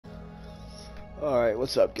Alright,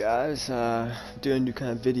 what's up guys? Doing a new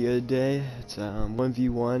kind of video today. It's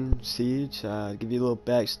 1v1 Siege. To give you a little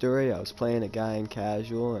backstory, I was playing a guy in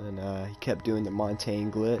casual and he kept doing the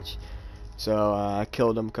montagne glitch. So I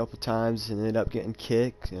killed him a couple times and ended up getting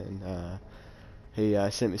kicked, and he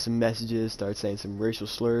sent me some messages, started saying some racial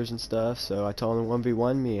slurs and stuff, so I told him to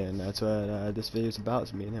 1v1 me, and that's what this video is about.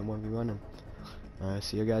 It's me and him 1v1 him.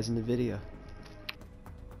 See you guys in the video.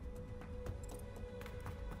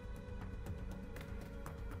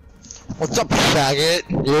 What's up, faggot?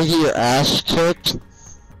 You gonna get your ass kicked?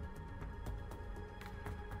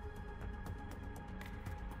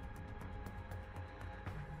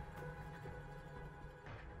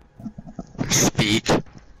 Speak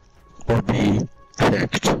or be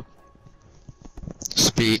kicked.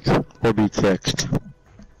 Speak or be kicked.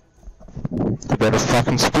 You better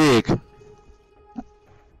fucking speak.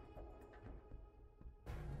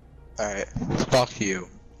 Alright, fuck you.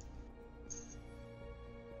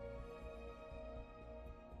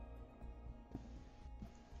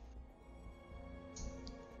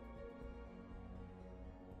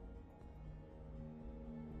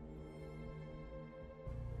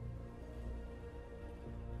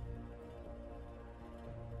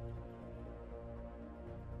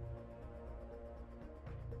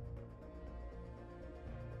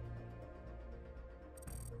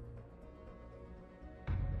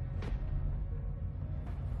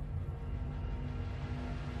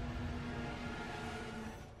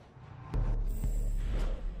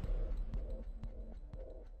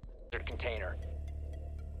 Container.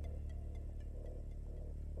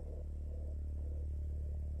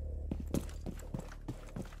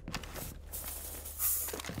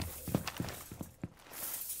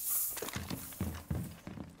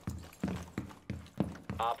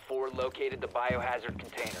 Op 4 located the biohazard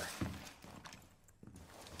container.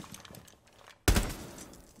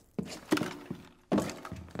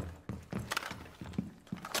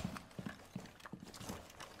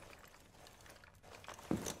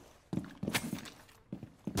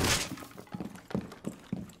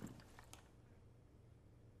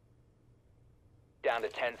 Down to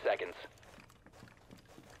 10 seconds.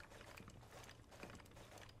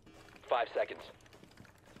 5 seconds.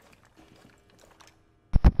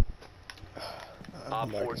 Op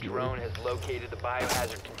 4 drone has located the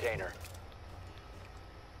biohazard container.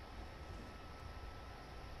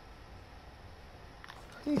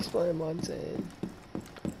 He's playing montagne.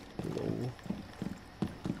 No.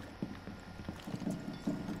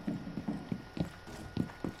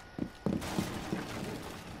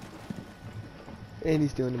 And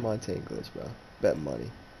he's doing the montagne glitch, bro. Bet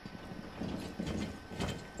money.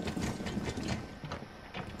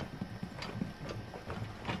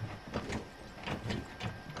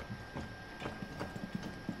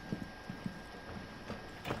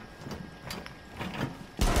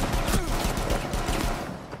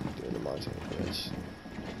 Doing the montagne glitch.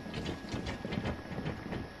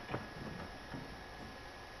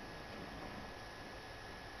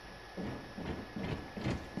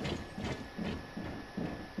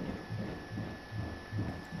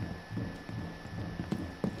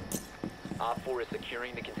 Op 4 is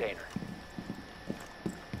securing the container.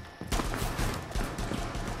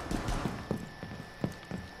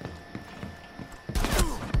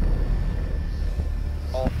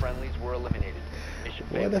 All friendlies were eliminated. Mission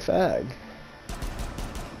failed. What a fag.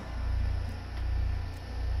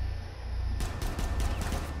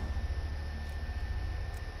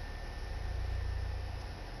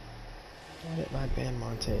 I hit my band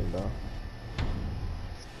montagne, bro.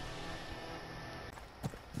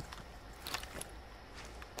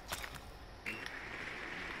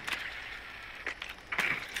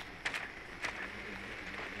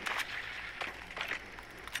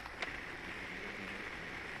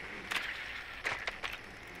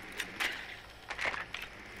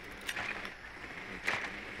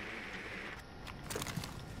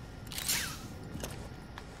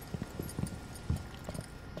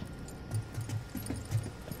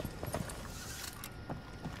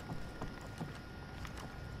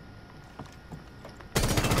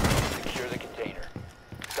 Secure the container.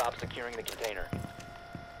 Stop securing the container.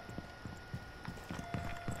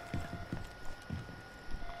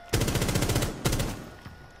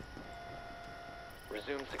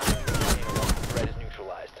 Resume securing the container once the threat is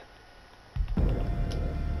neutralized.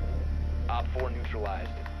 Op 4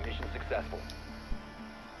 neutralized. Mission successful.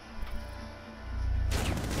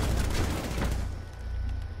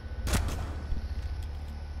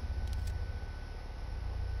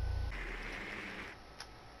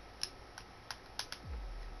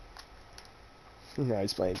 No,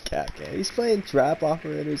 he's playing cat game. He's playing trap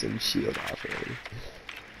operators and shield operators.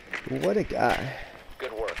 What a guy.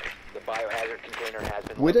 Good work. The biohazard container has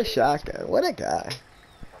been With a located. shotgun. What a guy.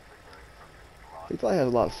 He probably has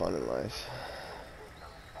a lot of fun in life.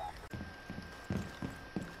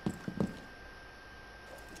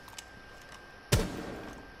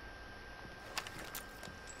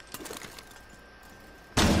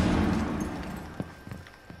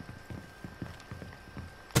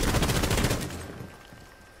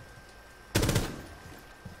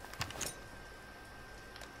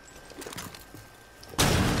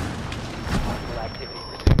 Activity.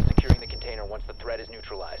 Resume securing the container once the threat is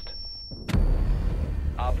neutralized.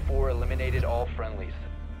 Op 4 eliminated all friendlies.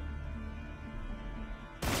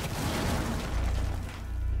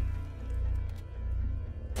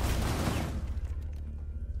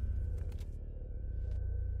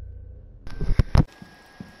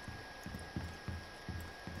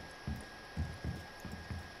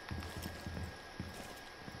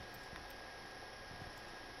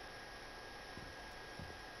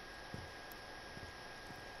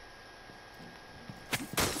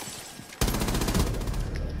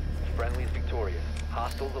 Friendlies victorious.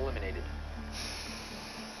 Hostiles eliminated.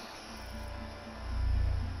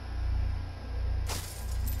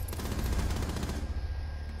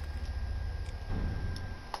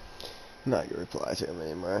 I'm not gonna reply to him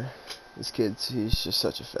anymore. This kid's, he's just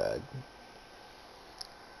such a fag.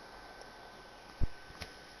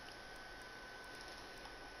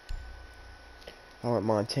 I want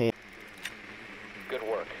montagne. Good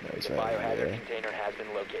work. No, he's The right over biohazard there. container has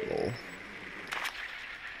been located. Lol.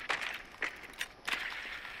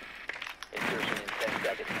 Insertion in 10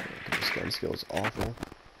 seconds. This gun skill's awful.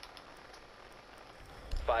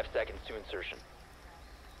 5 seconds to insertion.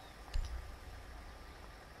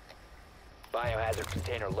 Biohazard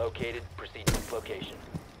container located. Proceed to its location.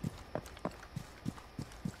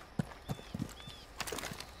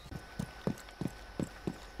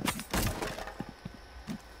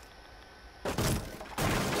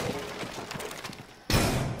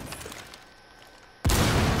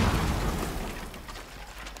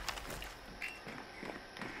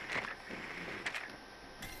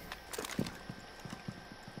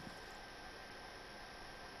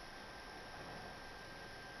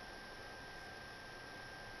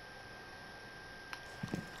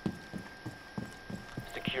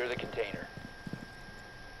 Secure the container.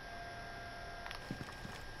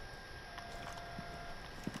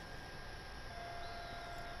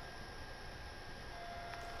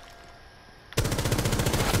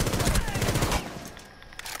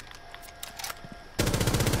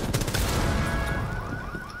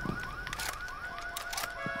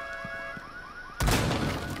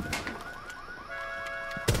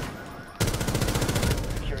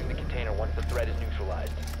 Securing the container once the threat is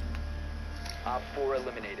neutralized. Op 4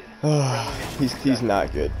 eliminated. He's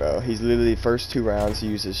not good, bro. He's literally first 2 rounds he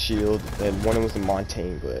used his shield, and one of them was the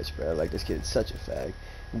montagne glitch, bro. Like, this kid's such a fag.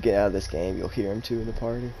 You get out of this game, you'll hear him too in the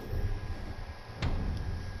party.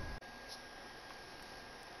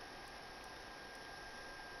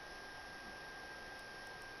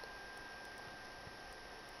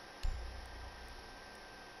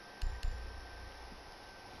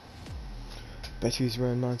 Bet you he's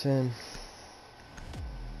running montagne.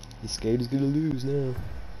 He's scared he's gonna lose now.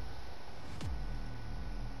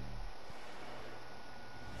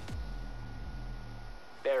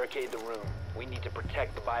 Barricade the room. We need to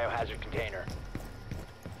protect the biohazard container.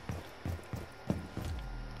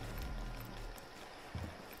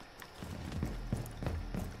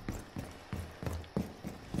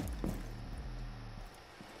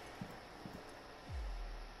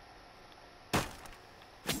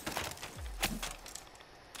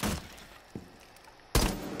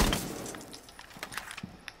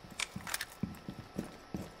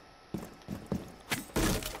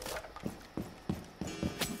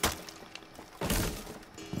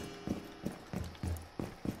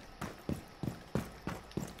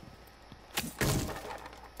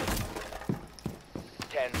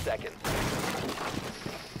 Seconds.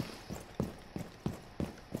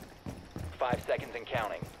 5 seconds and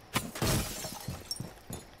counting.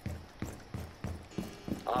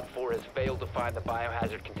 Op 4 has failed to find the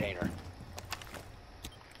biohazard container.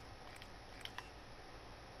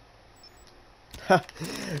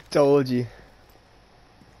 Told you.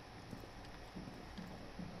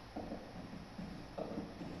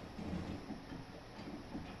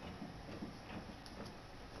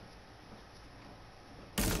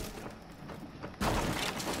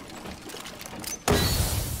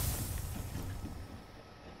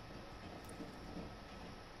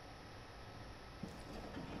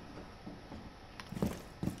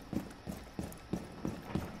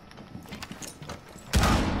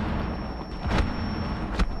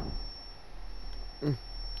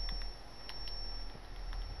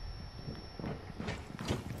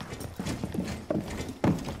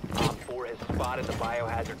 spotted the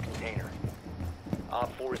biohazard container. Op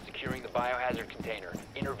 4 is securing the biohazard container.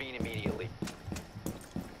 Intervene immediately.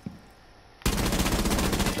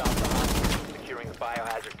 Stop the hostage from securing the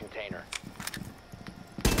biohazard container.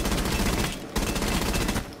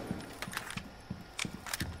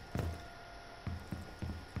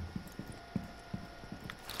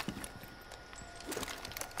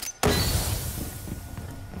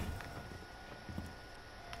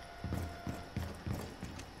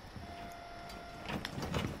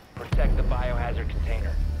 Protect the biohazard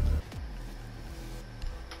container.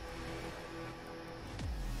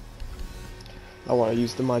 I want to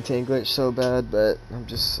use the montagne glitch so bad, but I'm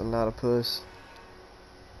not a puss.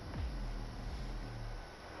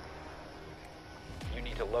 You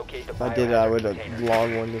need to locate the If I did it, I biohazard would have container.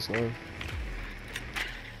 long won this one.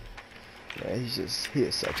 Yeah, he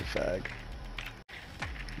is such a fag.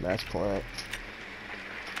 Match point.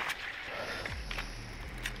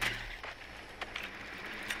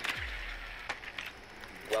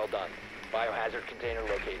 Well done. Biohazard container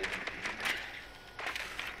located.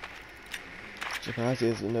 Surprised he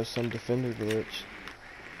doesn't know some defender glitch.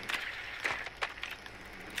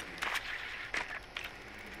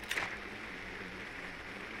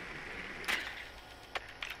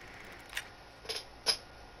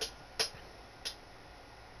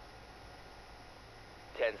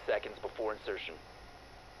 Seconds before insertion.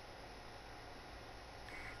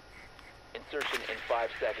 Insertion in 5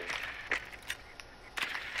 seconds.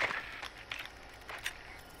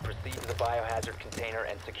 Proceed to the biohazard container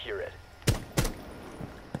and secure it.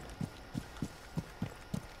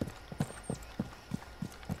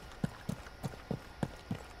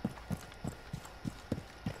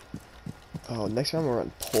 Oh, next time I'm gonna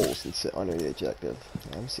run poles and sit under the objective.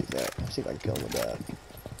 Let me see that. Let's see if I can kill him with that.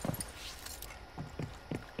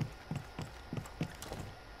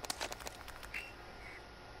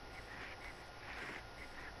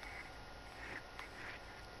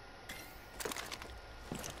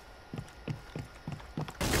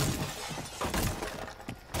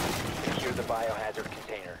 Secure the biohazard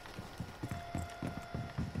container.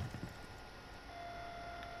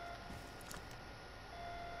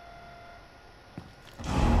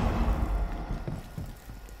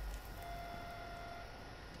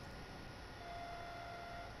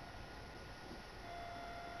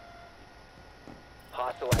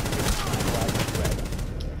 Hostile activity.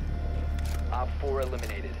 Op 4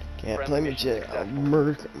 eliminated. Can't Friendly play me mission Jay. I'll successful.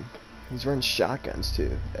 murder him. He's running shotguns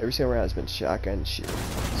too. Every single round has been shotgun shit,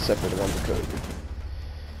 except for the one with Kobe.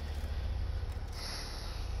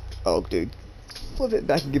 Oh, dude, flip it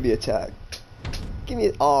back and give me a tag. Give me.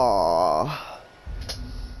 Aww.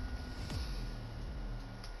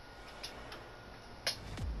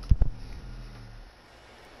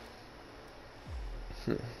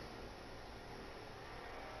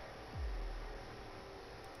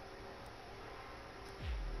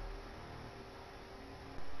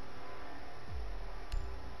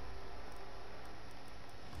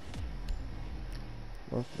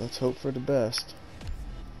 Well, let's hope for the best.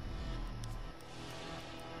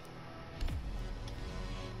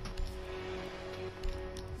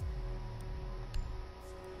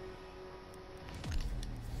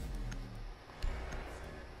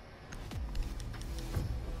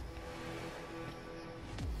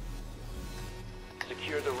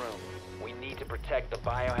 Secure the room. We need to protect the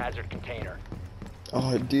biohazard container.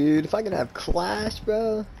 Oh, dude, if I could have Clash,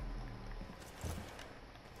 bro.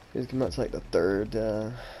 He's come out to like the third.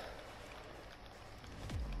 Then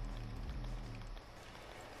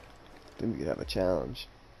we could have a challenge.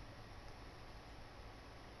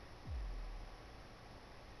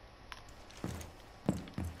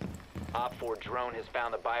 Op 4 drone has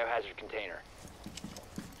found the biohazard container.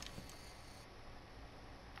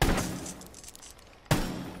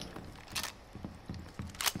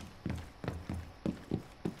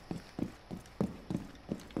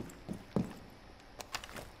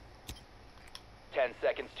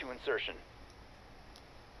 Seconds to insertion.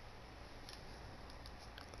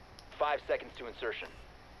 5 seconds to insertion.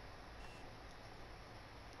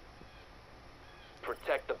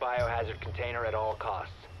 Protect the biohazard container at all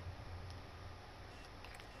costs.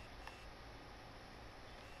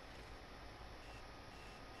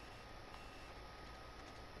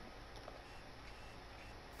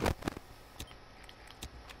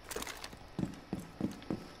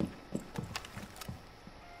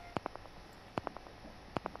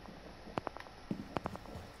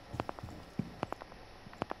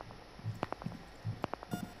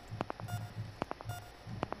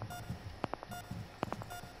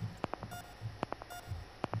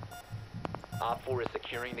 Op 4 is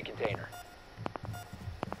securing the container.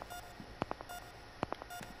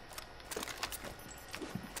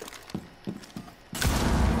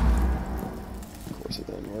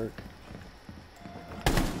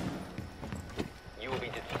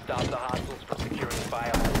 needed to stop the hostiles from securing the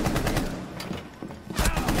biohazard container.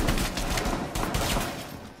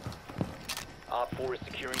 Op 4 is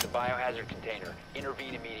securing the biohazard container.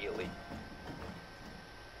 Intervene immediately.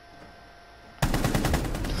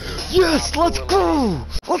 Yes, let's go!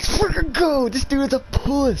 Let's freaking go! This dude is a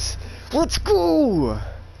puss! Let's go!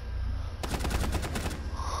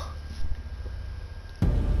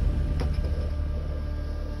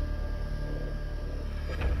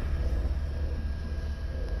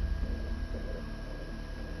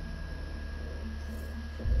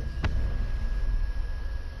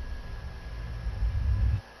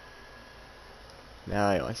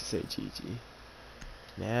 Now he wants to say GG.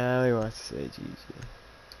 Now he wants to say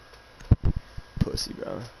GG. Pussy,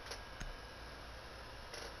 bro.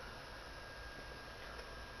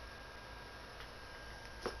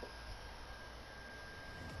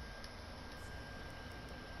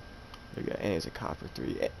 Look at, and it's a copper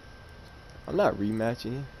 3. I'm not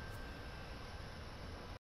rematching.